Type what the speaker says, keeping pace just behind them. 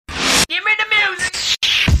Give me the music!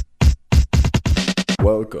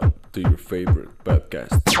 Welcome to your favorite podcast,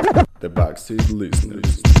 The Backseat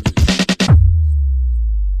Listeners.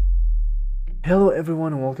 Hello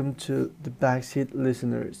everyone and welcome to the Backseat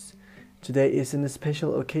Listeners. Today is a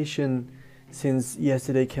special occasion since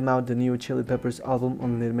yesterday came out the new Chili Peppers album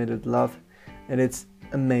Unlimited Love, and it's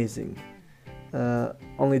amazing.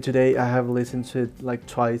 Only today I have listened to it like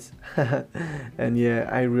twice and yeah,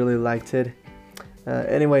 I really liked it.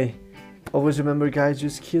 Anyway, always remember guys,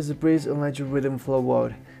 just kiss the breeze and let your rhythm flow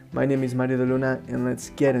out. My name is Mario de Luna and let's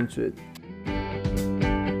get into it.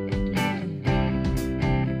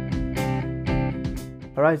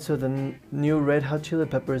 Alright, so the new Red Hot Chili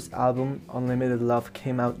Peppers album Unlimited Love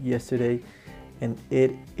came out yesterday and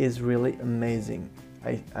it is really amazing.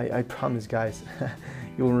 I promise guys,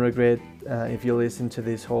 you won't regret if you listen to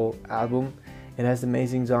this whole album. It has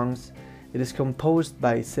amazing songs. It is composed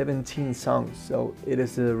by 17 songs, so it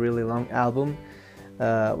is a really long album,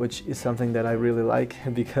 which is something that I really like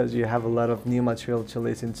because you have a lot of new material to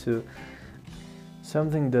listen to.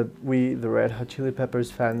 Something that we, the Red Hot Chili Peppers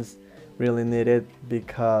fans, really needed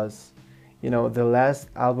because, you know, the last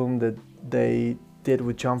album that they did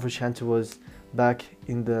with John Frusciante was back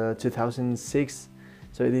in the 2006,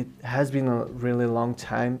 so it has been a really long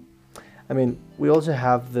time. I mean, we also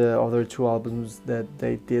have the other two albums that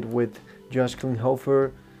they did with Josh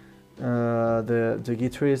Klinghoffer, the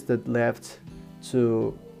guitarist that left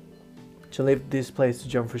to leave this place to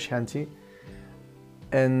John Frusciante.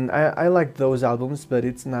 And I like those albums, but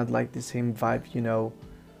it's not like the same vibe, you know.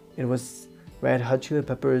 It was Red Hot Chili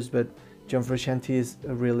Peppers, but John Frusciante is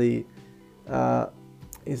a really I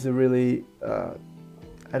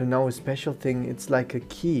don't know, a special thing. It's like a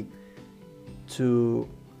key to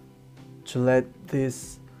let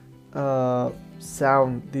this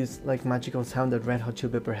sound, this like magical sound that Red Hot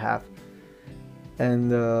Chili Pepper have.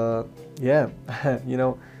 And yeah, you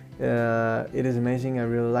know, it is amazing. I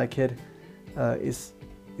really like it. It's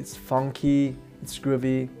funky, it's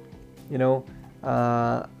groovy, you know.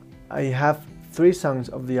 I have 3 songs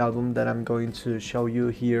of the album that I'm going to show you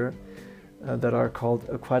here that are called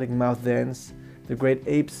Aquatic Mouth Dance, The Great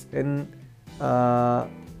Apes, and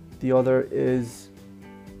the other is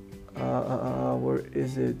where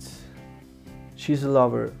is it? She's a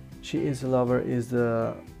Lover. She is a Lover is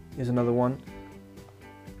another one.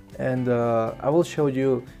 And I will show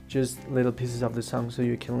you just little pieces of the song so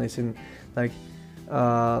you can listen like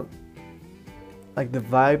the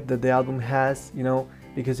vibe that the album has, you know.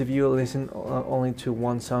 Because if you listen only to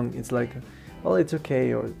one song, it's like, well, it's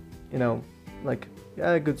okay, or, you know, like,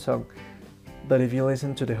 yeah, good song. But if you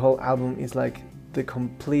listen to the whole album, it's like the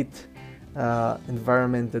complete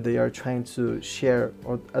environment that they are trying to share,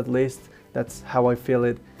 or at least that's how I feel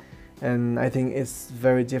it. And I think it's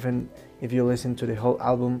very different if you listen to the whole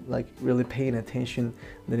album, like really paying attention,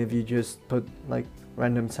 than if you just put like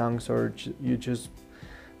random songs, or you just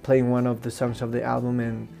playing one of the songs of the album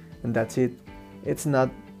and that's it. It's not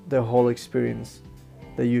the whole experience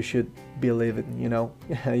that you should believe in, you know.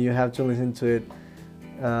 You have to listen to it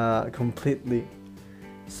completely.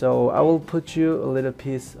 So I will put you a little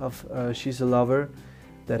piece of She's a Lover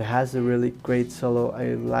that has a really great solo.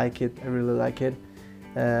 I like it, I really like it.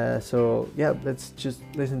 So yeah, let's just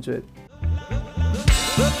listen to it.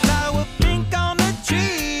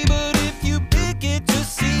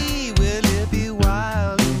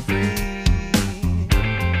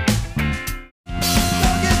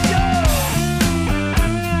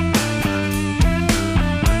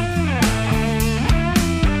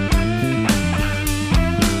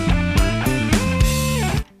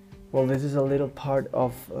 Well, this is a little part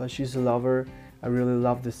of She's a Lover. I really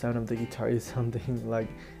love the sound of the guitar. It's something like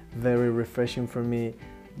very refreshing for me.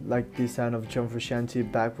 Like the sound of John Frusciante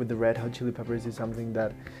back with the Red Hot Chili Peppers is something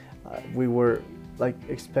that we were like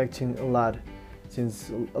expecting a lot since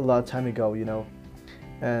a lot of time ago, you know.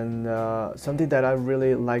 And something that I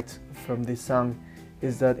really liked from this song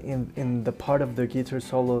is that in the part of the guitar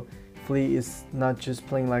solo, Flea is not just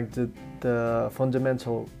playing like the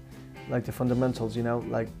fundamentals, you know,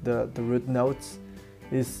 like the root notes.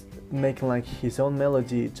 Is making like his own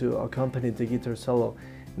melody to accompany the guitar solo.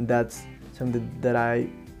 And that's something that I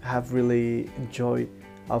have really enjoyed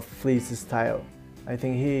of Flea's style. I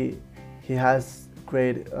think he has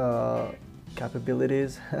great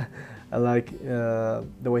capabilities. I like the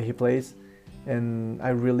way he plays, and I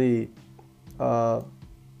really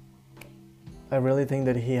think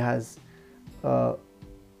that he has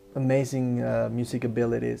amazing music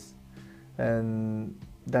abilities, and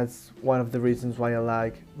that's one of the reasons why I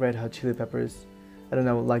like Red Hot Chili Peppers. I don't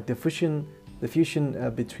know, like the fusion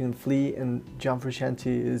between Flea and John Frusciante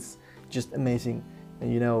is just amazing.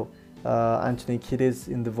 And you know, Anthony Kiedis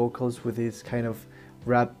in the vocals with his kind of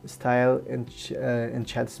rap style, and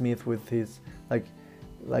Chad Smith with his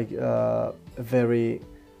very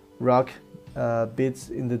rock beats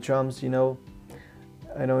in the drums.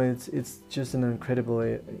 I know it's just an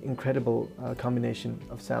incredible combination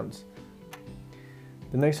of sounds.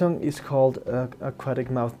 The next song is called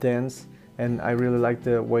Aquatic Mouth Dance, and I really like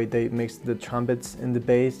the way they mix the trumpets and the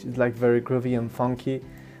bass. It's like very groovy and funky,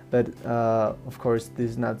 but of course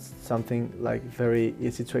this is not something like very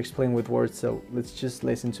easy to explain with words, so let's just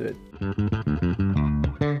listen to it.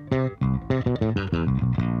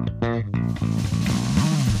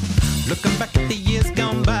 Looking back at the years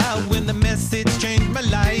gone by when the message changed my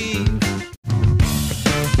life.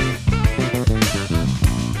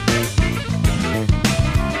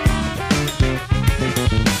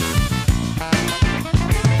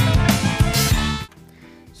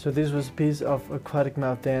 So this was a piece of Aquatic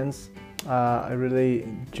Mouth Dance. I really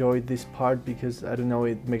enjoyed this part because, I don't know,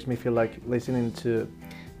 it makes me feel like listening to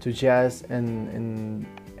jazz and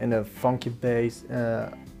a funky bass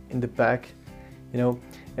in the back,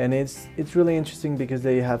 and it's really interesting because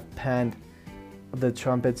they have panned the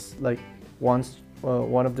trumpets, like one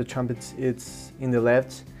of the trumpets it's in the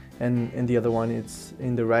left and the other one it's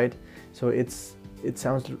in the right, so it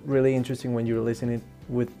sounds really interesting when you're listening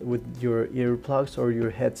with your earplugs or your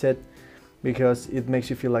headset, because it makes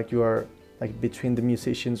you feel like you are like between the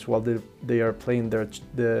musicians while they are playing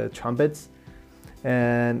the trumpets,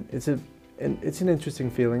 and it's an interesting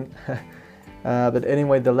feeling. But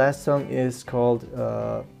anyway, the last song is called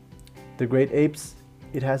The Great Apes.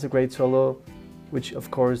 It has a great solo, which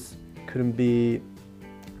of course couldn't be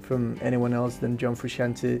from anyone else than John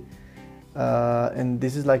Frusciante, and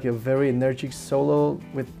this is like a very energetic solo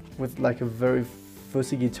with like a very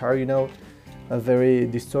fuzzy guitar, a very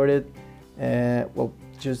distorted, well,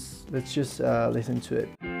 let's just listen to it.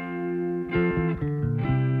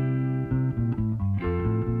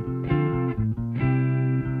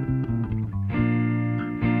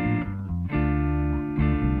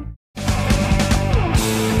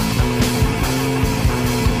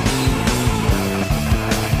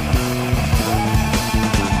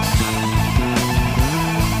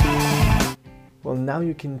 Well, now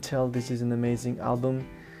you can tell this is an amazing album,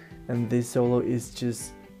 and this solo is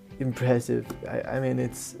just impressive. I mean,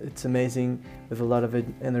 it's amazing with a lot of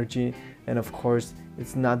energy, and of course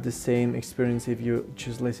it's not the same experience if you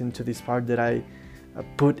just listen to this part that I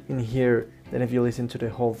put in here than if you listen to the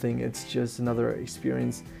whole thing. It's just another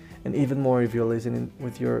experience, and even more if you're listening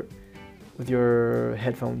with your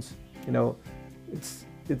headphones. It's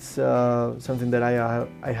something that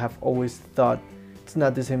I have always thought. It's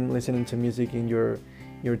not the same listening to music in your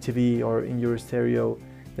TV or in your stereo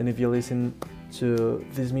than if you listen to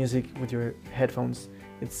this music with your headphones.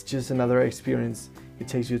 It's just another experience. It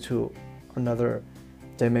takes you to another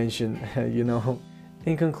dimension,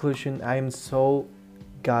 In conclusion, I am so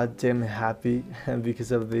goddamn happy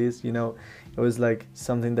because of this. It was like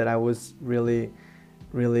something that I was really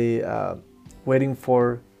waiting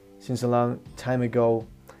for since a long time ago,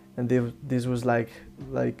 and this was like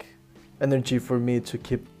energy for me to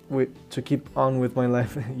keep on with my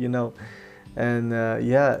life, and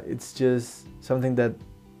yeah, it's just something that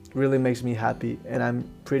really makes me happy, and I'm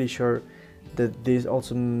pretty sure that this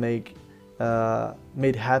also made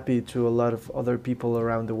happy to a lot of other people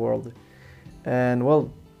around the world. And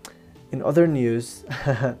well, in other news,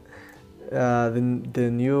 the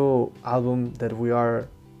new album that we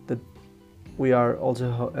are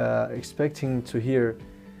also expecting to hear,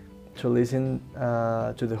 to listen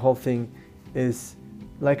to the whole thing, is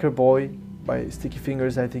Lekkerboy by Sticky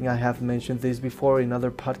Fingers. I think I have mentioned this before in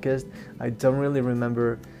other podcasts. I don't really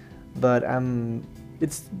remember, but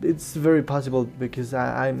it's very possible because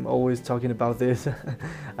I'm always talking about this.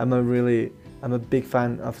 I'm a big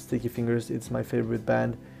fan of Sticky Fingers. It's my favorite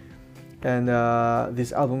band, and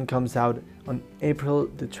this album comes out on April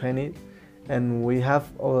the 20th, and we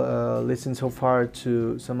have listened so far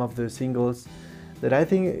to some of the singles. That I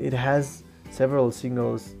think it has several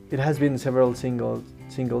singles. It has been several singles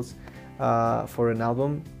for an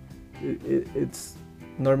album. It's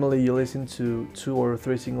normally you listen to 2 or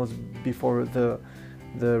 3 singles before the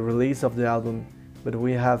release of the album, but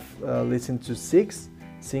we have listened to 6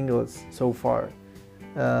 singles so far,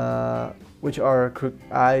 which are Crooked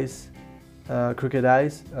Eyes.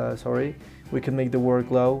 Sorry, We Can Make the World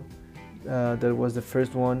Glow. That was the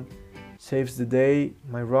first one. Saves the Day,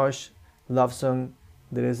 My Rush, Love Song.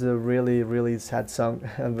 That is a really sad song,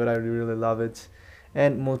 but I really love it.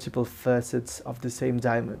 And Multiple Facets of the Same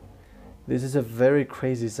Diamond. This is a very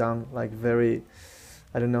crazy song, like very,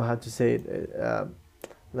 I don't know how to say it,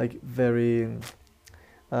 like very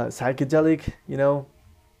psychedelic, you know,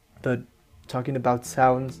 but talking about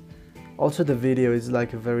sounds. Also, the video is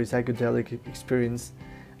like a very psychedelic experience.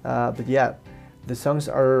 But yeah, the songs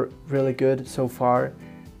are really good so far.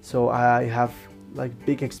 So I have like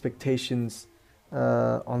big expectations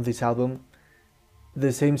on this album.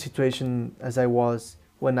 The same situation as I was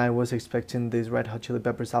when I was expecting this Red Hot Chili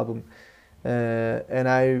Peppers album, and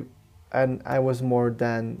I was more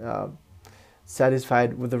than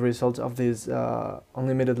satisfied with the results of this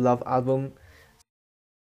Unlimited Love album.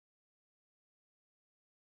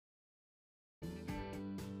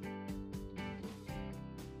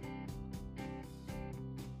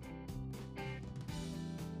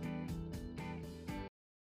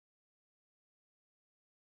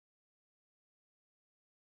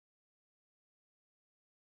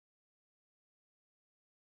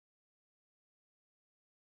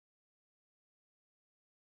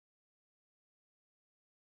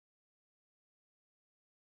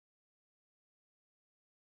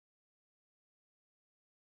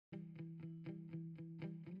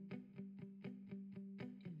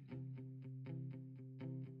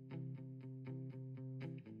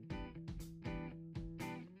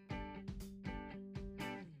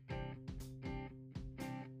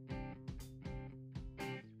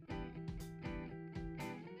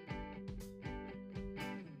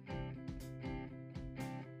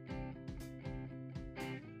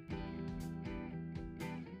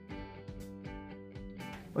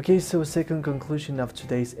 Okay, so second conclusion of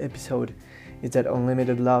today's episode is that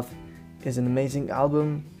Unlimited Love is an amazing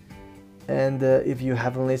album, and if you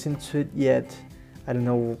haven't listened to it yet, I don't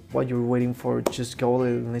know what you're waiting for. Just go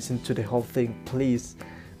and listen to the whole thing. Please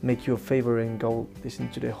make you a favor and go listen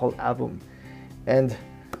to the whole album. And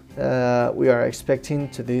we are expecting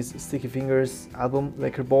to this Sticky Fingers album,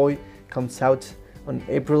 Lekkerboy, comes out on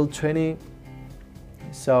April 20.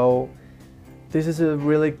 So this is a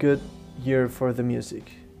really good year for the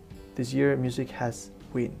music. This year music has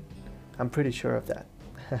win. I'm pretty sure of that.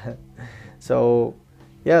 So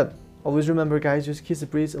yeah, always remember guys, just kiss the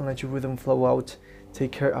breeze and let your rhythm flow out.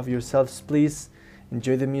 Take care of yourselves, please.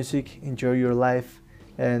 Enjoy the music, enjoy your life,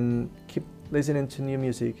 and keep listening to new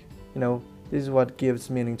music. You know, this is what gives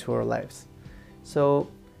meaning to our lives. So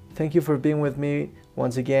thank you for being with me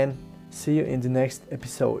once again. See you in the next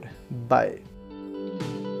episode. Bye.